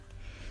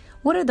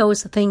What are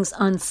those things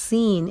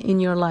unseen in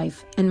your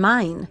life and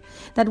mine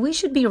that we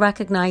should be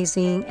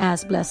recognizing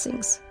as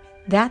blessings?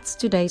 That's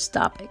today's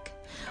topic.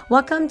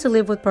 Welcome to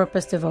Live with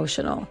Purpose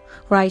Devotional,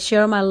 where I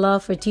share my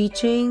love for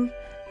teaching,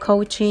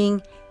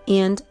 coaching,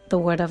 and the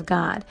Word of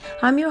God.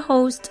 I'm your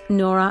host,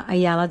 Nora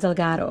Ayala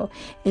Delgado,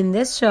 and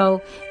this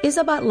show is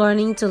about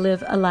learning to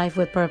live a life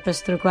with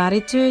purpose through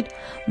gratitude,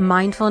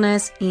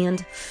 mindfulness,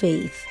 and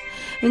faith.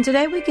 And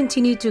today we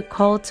continue to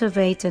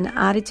cultivate an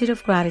attitude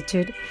of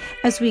gratitude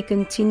as we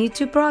continue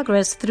to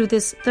progress through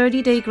this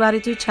 30-day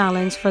gratitude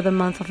challenge for the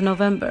month of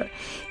November.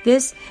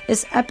 This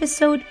is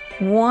episode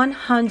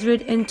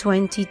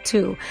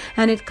 122,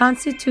 and it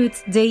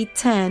constitutes day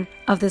 10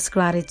 of this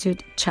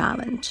gratitude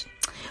challenge.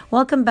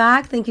 Welcome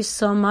back. Thank you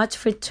so much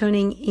for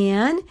tuning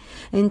in.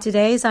 And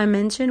today, as I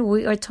mentioned,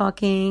 we are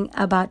talking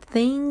about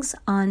things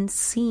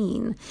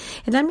unseen.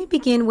 And let me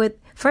begin with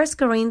 1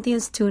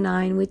 Corinthians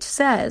 2:9, which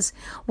says,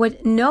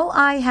 "What no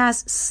eye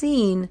has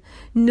seen,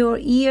 nor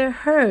ear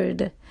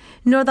heard,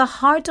 nor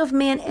the heart of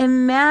man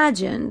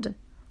imagined,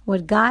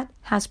 what God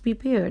has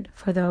prepared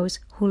for those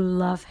who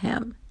love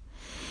Him."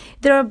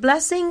 There are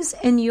blessings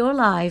in your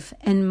life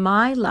and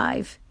my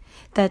life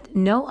that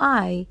no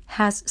eye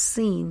has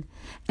seen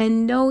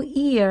and no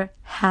ear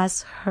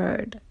has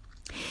heard.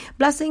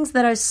 Blessings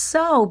that are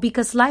so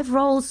because life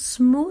rolls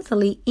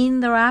smoothly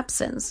in their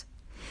absence.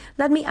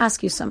 Let me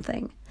ask you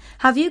something.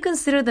 Have you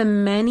considered the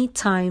many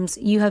times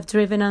you have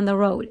driven on the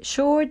road,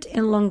 short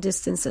and long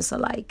distances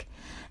alike,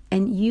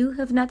 and you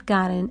have not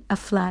gotten a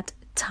flat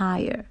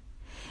tire?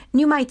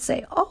 And you might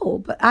say,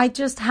 "Oh, but I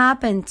just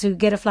happened to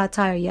get a flat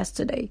tire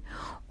yesterday,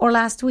 or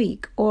last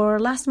week, or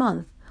last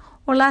month,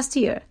 or last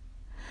year."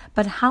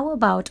 But how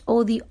about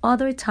all the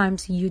other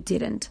times you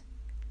didn't?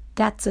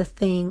 That's a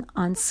thing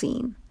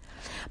unseen.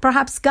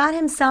 Perhaps God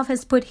Himself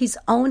has put His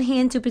own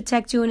hand to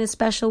protect you in a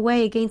special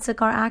way against a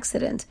car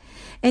accident,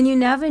 and you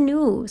never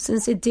knew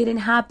since it didn't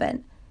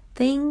happen.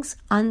 Things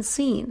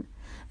unseen.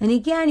 And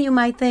again, you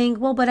might think,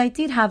 well, but I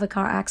did have a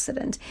car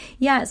accident.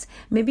 Yes,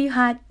 maybe you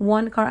had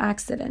one car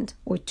accident,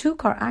 or two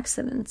car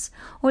accidents,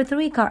 or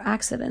three car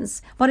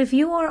accidents. But if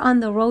you are on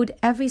the road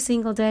every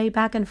single day,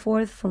 back and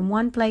forth from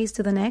one place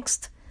to the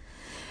next,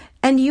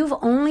 and you've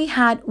only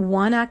had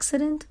one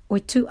accident or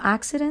two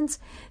accidents,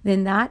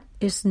 then that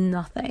is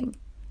nothing.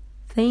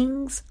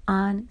 Things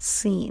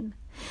unseen.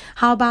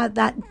 How about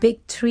that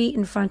big tree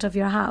in front of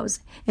your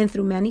house? And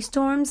through many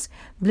storms,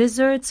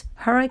 blizzards,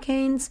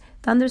 hurricanes,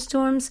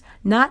 thunderstorms,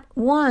 not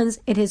once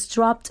it has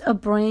dropped a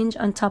branch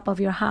on top of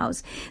your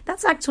house.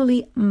 That's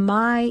actually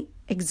my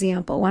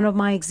example, one of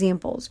my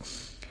examples.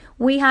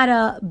 We had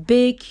a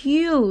big,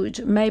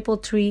 huge maple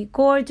tree,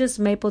 gorgeous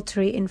maple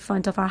tree in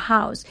front of our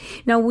house.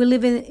 Now, we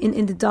live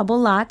in the double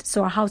lot,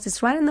 so our house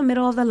is right in the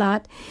middle of the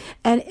lot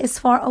and it's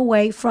far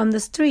away from the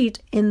street.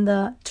 And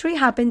the tree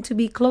happened to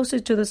be closer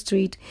to the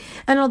street.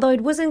 And although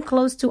it wasn't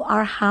close to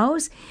our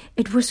house,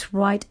 it was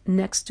right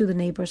next to the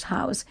neighbor's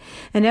house.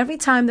 And every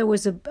time there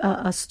was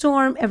a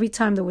storm, every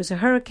time there was a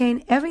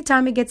hurricane, every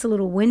time it gets a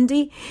little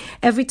windy,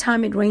 every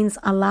time it rains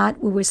a lot,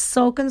 we were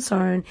so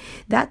concerned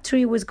that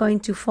tree was going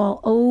to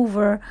fall over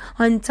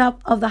on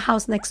top of the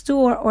house next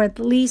door, or at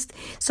least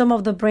some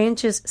of the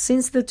branches,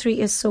 since the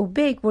tree is so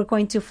big, were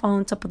going to fall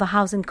on top of the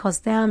house and cause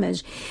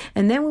damage.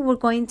 And then we were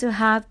going to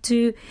have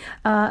to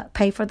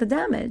pay for the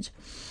damage.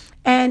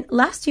 And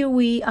last year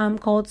we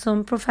called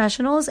some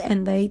professionals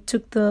and they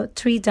took the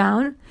tree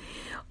down,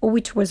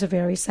 which was a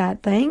very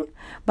sad thing,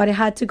 but it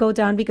had to go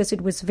down because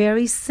it was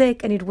very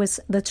sick and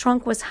the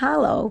trunk was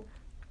hollow.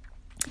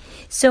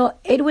 So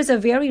it was there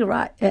was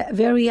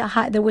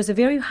a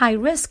very high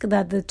risk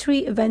that the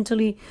tree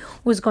eventually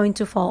was going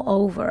to fall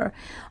over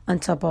on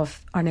top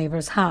of our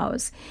neighbor's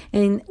house.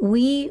 And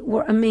we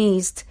were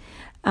amazed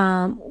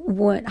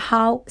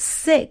how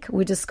sick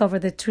we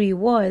discovered the tree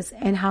was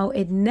and how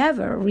it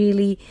never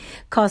really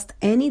caused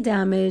any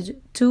damage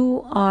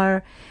to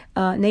our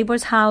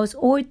neighbor's house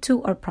or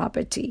to our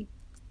property.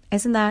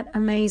 Isn't that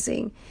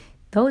amazing?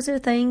 Those are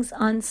things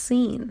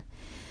unseen.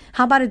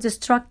 How about a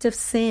destructive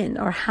sin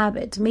or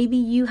habit? Maybe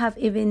you have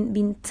even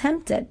been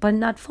tempted but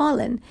not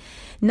fallen,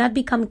 not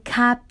become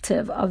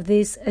captive of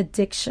this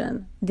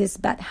addiction, this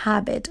bad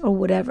habit or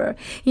whatever.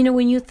 You know,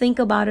 when you think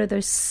about it,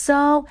 there's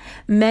so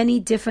many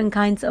different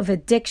kinds of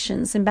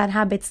addictions and bad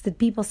habits that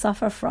people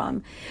suffer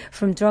from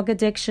drug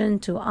addiction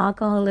to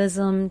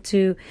alcoholism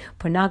to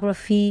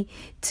pornography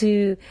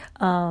to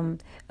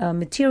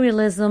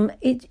materialism.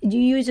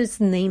 You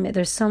just name it.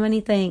 There's so many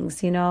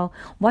things, you know,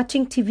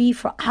 watching TV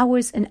for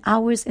hours and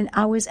hours and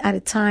hours at a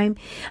time.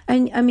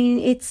 And I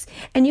mean,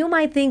 and you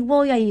might think,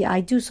 well, yeah,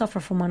 I do suffer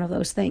from one of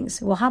those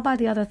things. Well, how about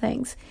the other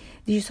things?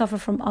 Do you suffer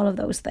from all of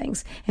those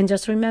things? And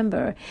just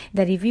remember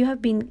that if you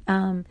have been,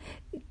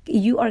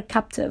 you are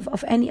captive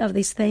of any of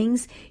these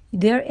things,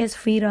 there is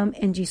freedom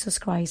in Jesus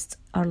Christ,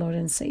 our Lord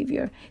and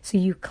Savior. So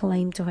you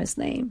claim to His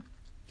name.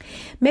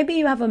 Maybe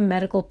you have a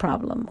medical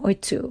problem or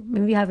two.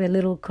 Maybe you have a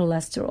little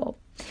cholesterol.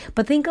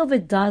 But think of a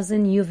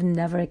dozen you've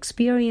never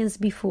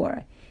experienced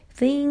before.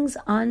 things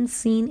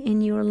unseen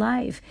in your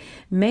life.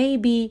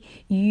 Maybe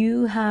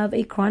you have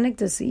a chronic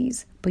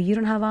disease, but you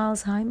don't have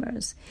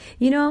Alzheimer's.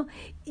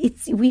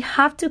 We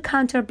have to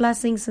count our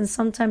blessings, and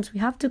sometimes we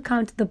have to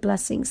count the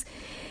blessings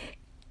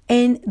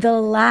and the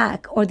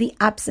lack or the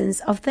absence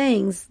of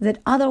things that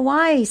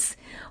otherwise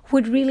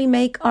would really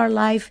make our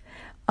life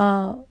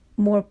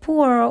more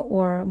poor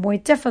or more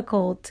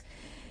difficult.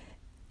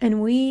 And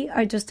we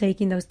are just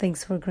taking those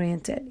things for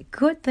granted.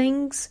 Good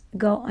things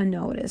go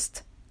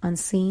unnoticed,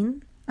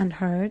 unseen,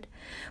 unheard,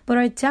 but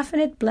are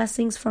definite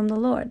blessings from the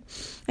Lord.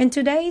 In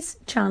today's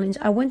challenge,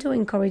 I want to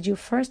encourage you,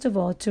 first of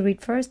all, to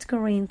read 1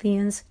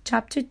 Corinthians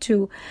chapter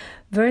 2,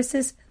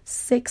 verses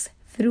 6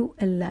 through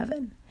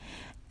 11.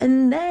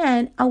 And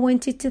then I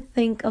want you to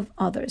think of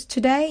others.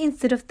 Today,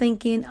 instead of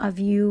thinking of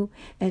you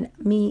and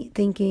me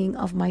thinking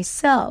of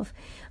myself,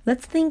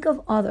 let's think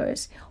of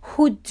others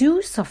who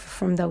do suffer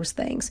from those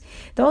things.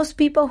 Those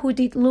people who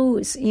did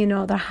lose,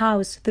 their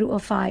house through a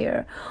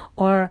fire,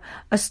 or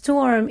a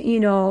storm,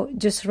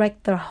 just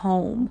wrecked their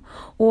home,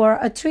 or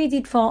a tree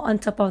did fall on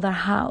top of their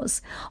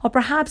house, or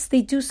perhaps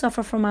they do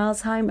suffer from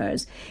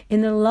Alzheimer's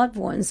and their loved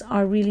ones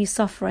are really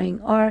suffering,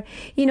 or,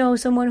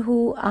 someone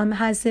who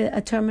has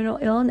a terminal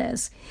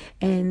illness,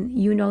 and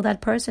that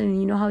person, and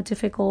you know how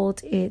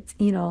difficult it's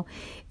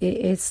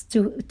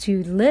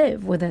to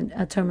live with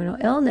a terminal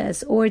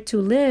illness, or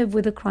to live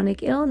with a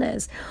chronic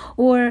illness,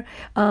 or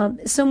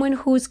someone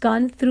who's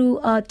gone through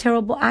a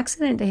terrible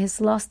accident and has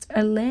lost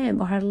a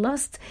limb, or have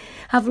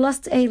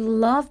lost a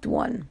loved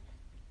one.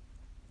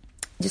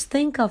 Just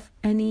think of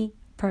any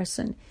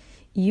person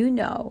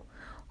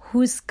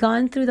who's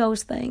gone through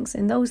those things,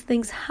 and those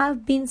things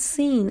have been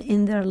seen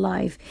in their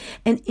life,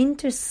 and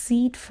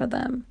intercede for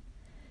them.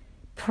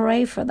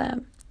 Pray for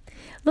them.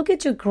 Look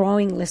at your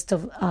growing list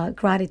of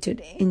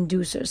gratitude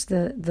inducers,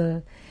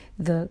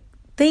 the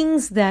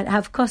things that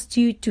have caused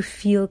you to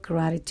feel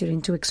gratitude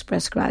and to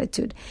express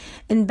gratitude,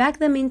 and back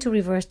them into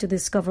reverse to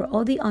discover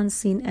all the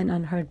unseen and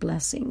unheard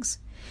blessings.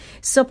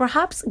 So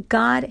perhaps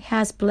God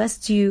has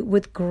blessed you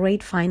with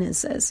great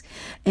finances,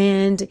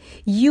 and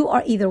you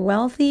are either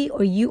wealthy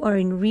or you are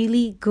in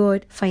really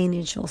good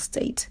financial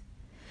state.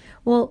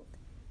 Well,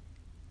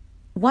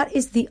 what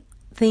is the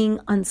thing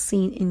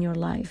unseen in your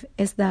life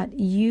is that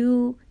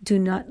you do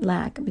not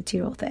lack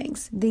material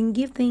things. Then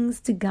give things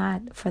to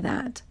God for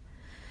that,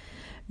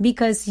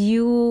 because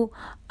you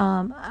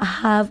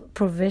have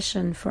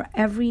provision for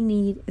every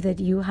need that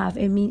you have,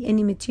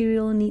 any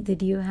material need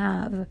that you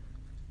have.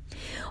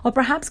 Or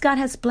perhaps God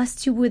has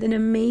blessed you with an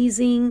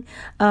amazing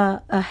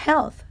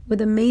health,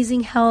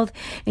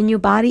 and your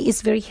body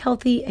is very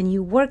healthy, and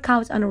you work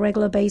out on a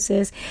regular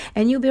basis,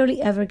 and you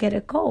barely ever get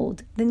a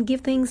cold. Then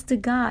give thanks to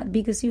God,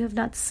 because you have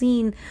not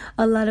seen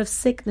a lot of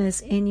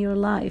sickness in your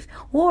life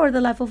or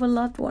the life of a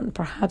loved one.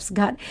 Perhaps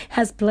God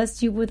has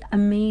blessed you with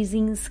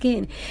amazing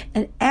skin,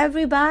 and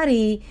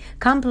everybody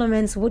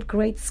compliments what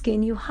great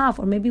skin you have,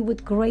 or maybe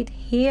with great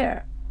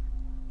hair,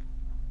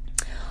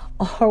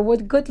 or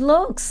with good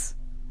looks,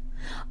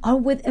 or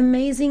with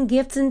amazing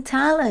gifts and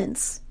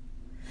talents.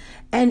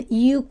 And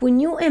when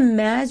you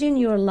imagine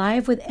your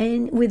life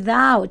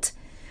without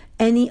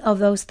any of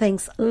those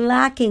things,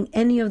 lacking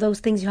any of those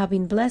things you have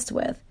been blessed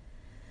with,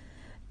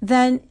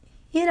 then,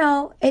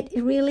 it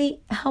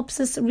really helps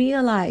us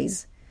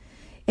realize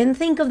and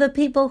think of the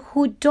people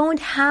who don't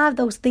have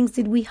those things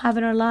that we have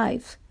in our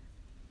life.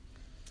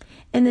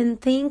 And then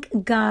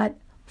thank God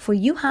for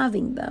you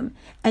having them,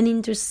 and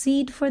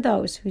intercede for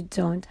those who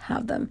don't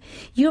have them.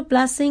 Your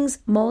blessings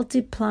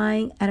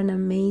multiplying at an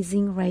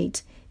amazing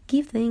rate.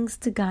 Give thanks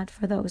to God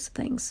for those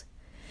things.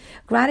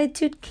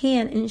 Gratitude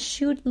can and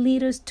should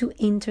lead us to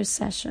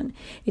intercession.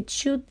 It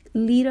should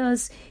lead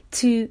us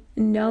to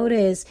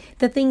notice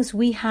the things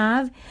we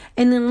have,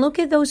 and then look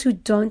at those who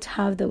don't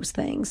have those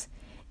things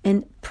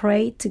and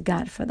pray to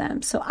God for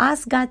them. So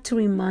ask God to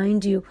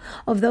remind you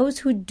of those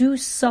who do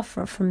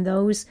suffer from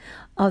those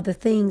of the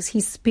things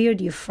He spared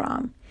you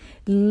from.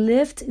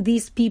 Lift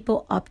these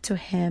people up to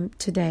Him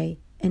today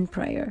in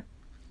prayer.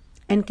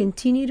 And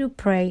continue to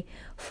pray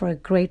for a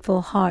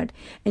grateful heart.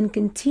 And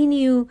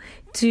continue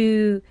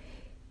to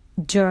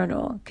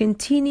journal.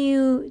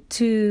 Continue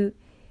to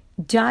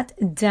jot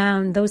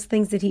down those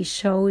things that He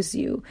shows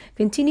you.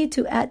 Continue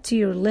to add to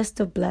your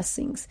list of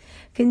blessings.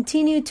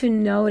 Continue to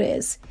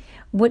notice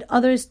what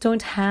others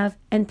don't have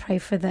and pray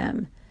for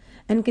them.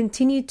 And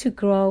continue to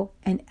grow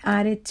an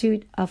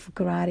attitude of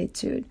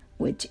gratitude,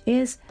 which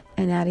is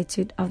an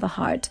attitude of the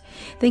heart.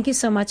 Thank you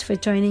so much for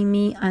joining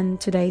me on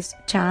today's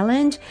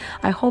challenge.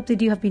 I hope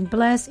that you have been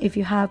blessed. If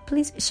you have,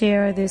 please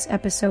share this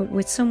episode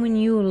with someone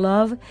you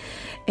love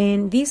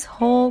and this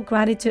whole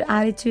gratitude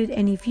attitude.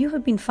 And if you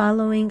have been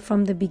following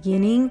from the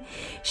beginning,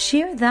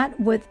 share that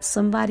with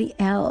somebody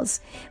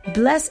else.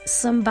 Bless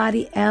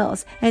somebody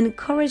else and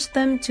encourage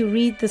them to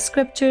read the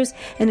scriptures,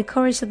 and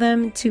encourage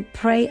them to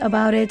pray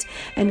about it,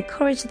 and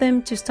encourage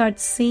them to start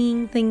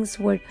seeing things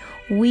where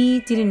we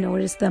didn't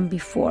notice them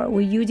before,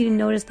 where you didn't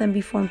notice them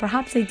before, and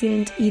perhaps they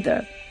didn't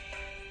either.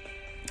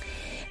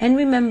 And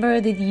remember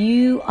that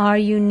you are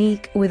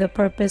unique with a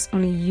purpose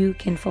only you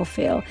can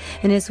fulfill.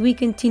 And as we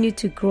continue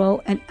to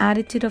grow an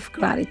attitude of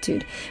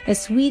gratitude,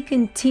 as we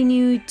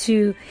continue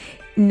to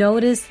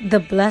notice the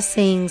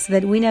blessings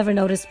that we never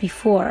noticed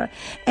before,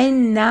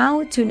 and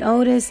now to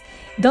notice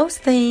those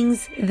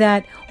things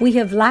that we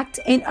have lacked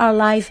in our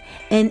life,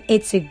 and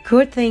it's a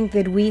good thing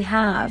that we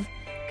have.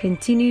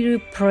 Continue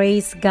to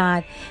praise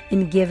God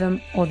and give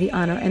Him all the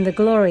honor and the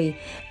glory,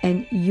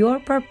 and your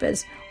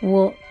purpose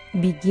will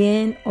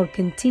begin or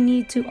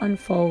continue to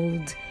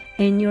unfold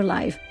in your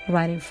life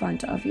right in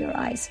front of your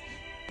eyes.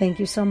 Thank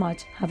you so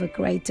much. Have a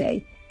great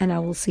day, and I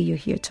will see you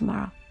here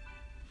tomorrow.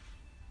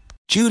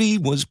 Judy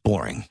was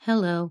boring.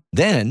 Hello.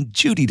 Then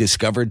Judy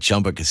discovered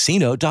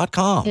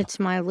ChumbaCasino.com. It's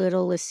my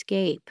little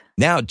escape.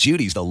 Now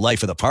Judy's the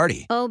life of the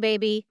party. Oh,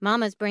 baby,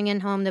 mama's bringing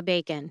home the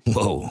bacon.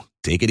 Whoa,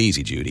 take it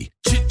easy, Judy.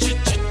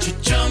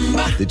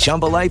 The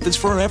Chumba life is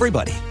for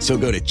everybody. So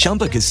go to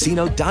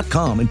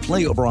ChumbaCasino.com and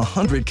play over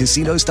 100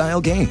 casino-style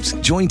games.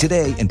 Join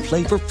today and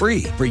play for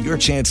free for your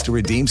chance to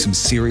redeem some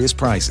serious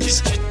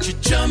prizes.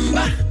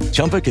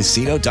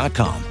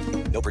 ChumbaCasino.com.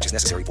 No purchase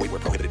necessary. Void where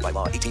prohibited by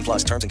law.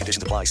 18+ terms and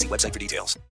conditions apply. See website for details.